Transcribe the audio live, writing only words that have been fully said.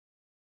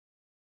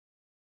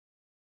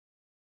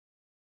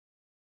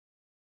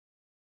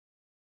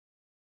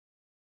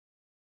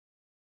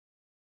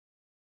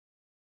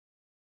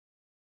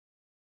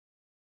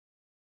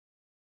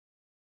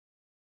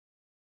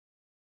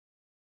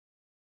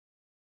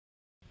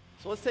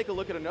So let's take a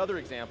look at another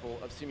example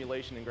of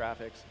simulation and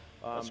graphics.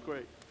 That's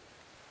great.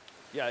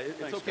 Yeah,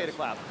 it's okay to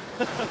clap.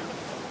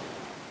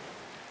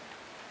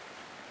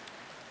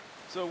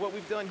 So what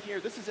we've done here,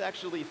 this is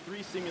actually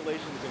 3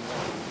 simulations in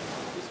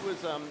one.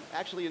 This was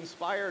actually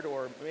inspired,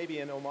 or maybe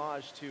an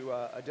homage to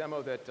a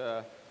demo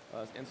that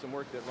and some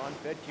work that Ron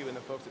Fedke and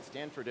the folks at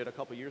Stanford did a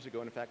couple years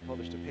ago, and in fact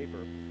published a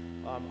paper.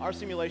 Our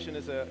simulation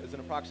is an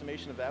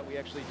approximation of that. We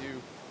actually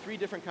do 3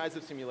 different kinds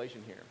of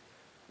simulation here.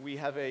 We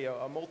have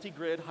a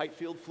multi-grid height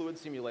field fluid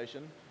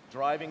simulation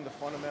driving the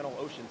fundamental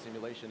ocean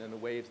simulation and the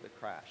waves that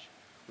crash.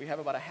 We have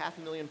about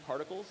 500,000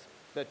 particles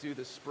that do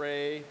the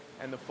spray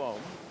and the foam.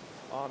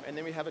 And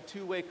then we have a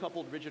 2-way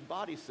coupled rigid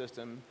body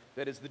system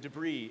that is the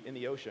debris in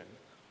the ocean.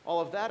 All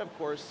of that, of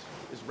course,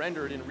 is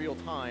rendered in real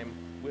time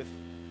with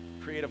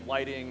creative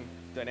lighting,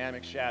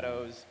 dynamic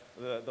shadows.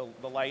 The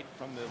light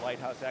from the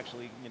lighthouse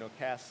actually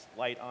casts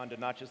light onto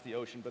not just the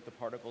ocean, but the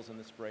particles in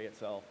the spray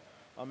itself.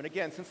 And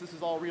again, since this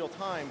is all real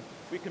time,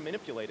 we can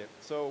manipulate it.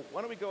 So why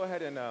don't we go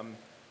ahead and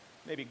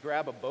maybe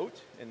grab a boat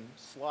and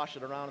slosh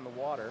it around in the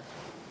water,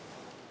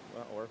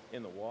 or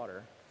in the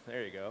water.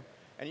 There you go.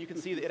 And you can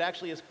see that it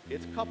actually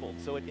it's coupled,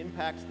 so it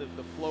impacts the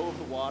flow of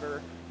the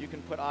water. You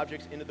can put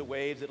objects into the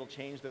waves. It'll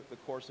change the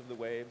course of the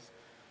waves.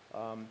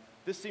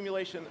 This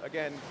simulation,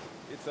 again,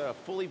 it's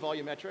fully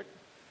volumetric,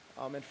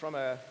 and from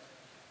a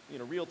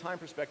real-time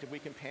perspective, we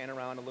can pan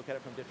around and look at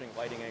it from different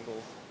lighting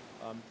angles.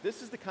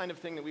 This is the kind of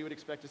thing that we would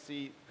expect to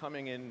see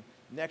coming in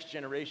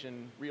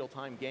next-generation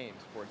real-time games,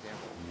 for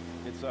example.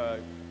 It's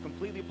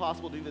completely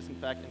possible to do this, in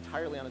fact,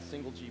 entirely on a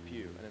single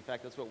GPU, and in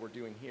fact, that's what we're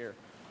doing here.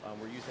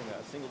 We're using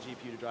a single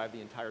GPU to drive the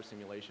entire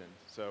simulation.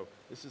 So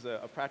this is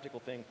a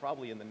practical thing,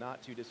 probably in the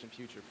not-too-distant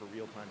future for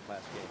real-time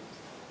class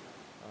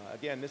games.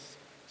 Again,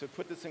 to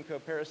put this in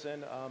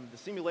comparison, the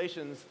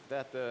simulations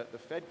that the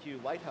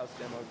Fedke Lighthouse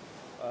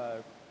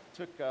demo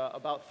took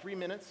about 3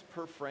 minutes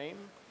per frame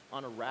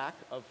on a rack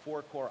of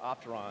 4-core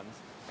Opterons,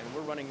 and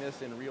we're running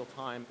this in real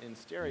time in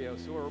stereo,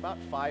 so we're about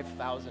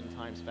 5,000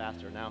 times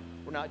faster. Now,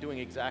 we're not doing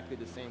exactly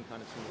the same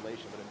kind of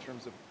simulation, but in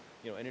terms of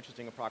an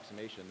interesting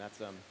approximation,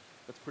 that's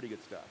pretty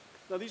good stuff.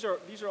 Now these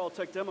are all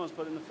tech demos,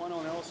 but in the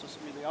final analysis,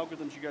 I mean, the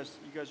algorithms you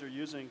guys are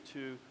using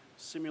to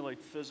simulate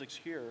physics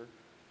here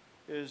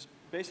is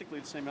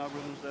basically the same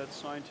algorithms that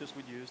scientists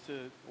would use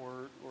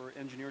or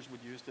engineers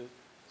would use to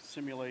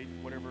simulate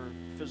whatever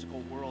physical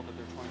world that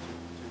they're trying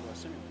to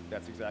simulate.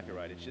 That's exactly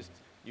right. It's just,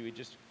 you would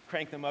just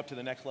crank them up to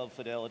the next level of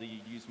fidelity, you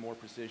use more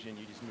precision,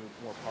 you just move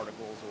more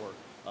particles or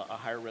a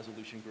higher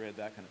resolution grid,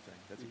 that kind of thing.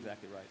 That's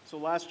exactly right. So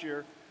last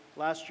year,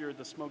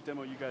 the smoke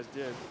demo you guys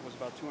did was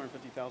about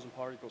 250,000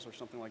 particles or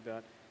something like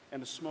that,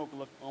 and the smoke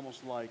looked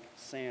almost like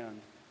sand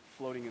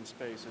floating in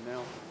space, and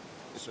now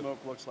the smoke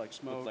looks like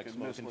smoke, and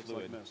mist looks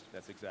like mist.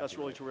 That's exactly That's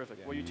really right. terrific.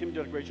 Yeah. Well, your team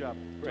did a great job.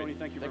 Great. Tony,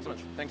 thank you very much.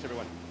 Thanks,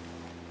 everyone.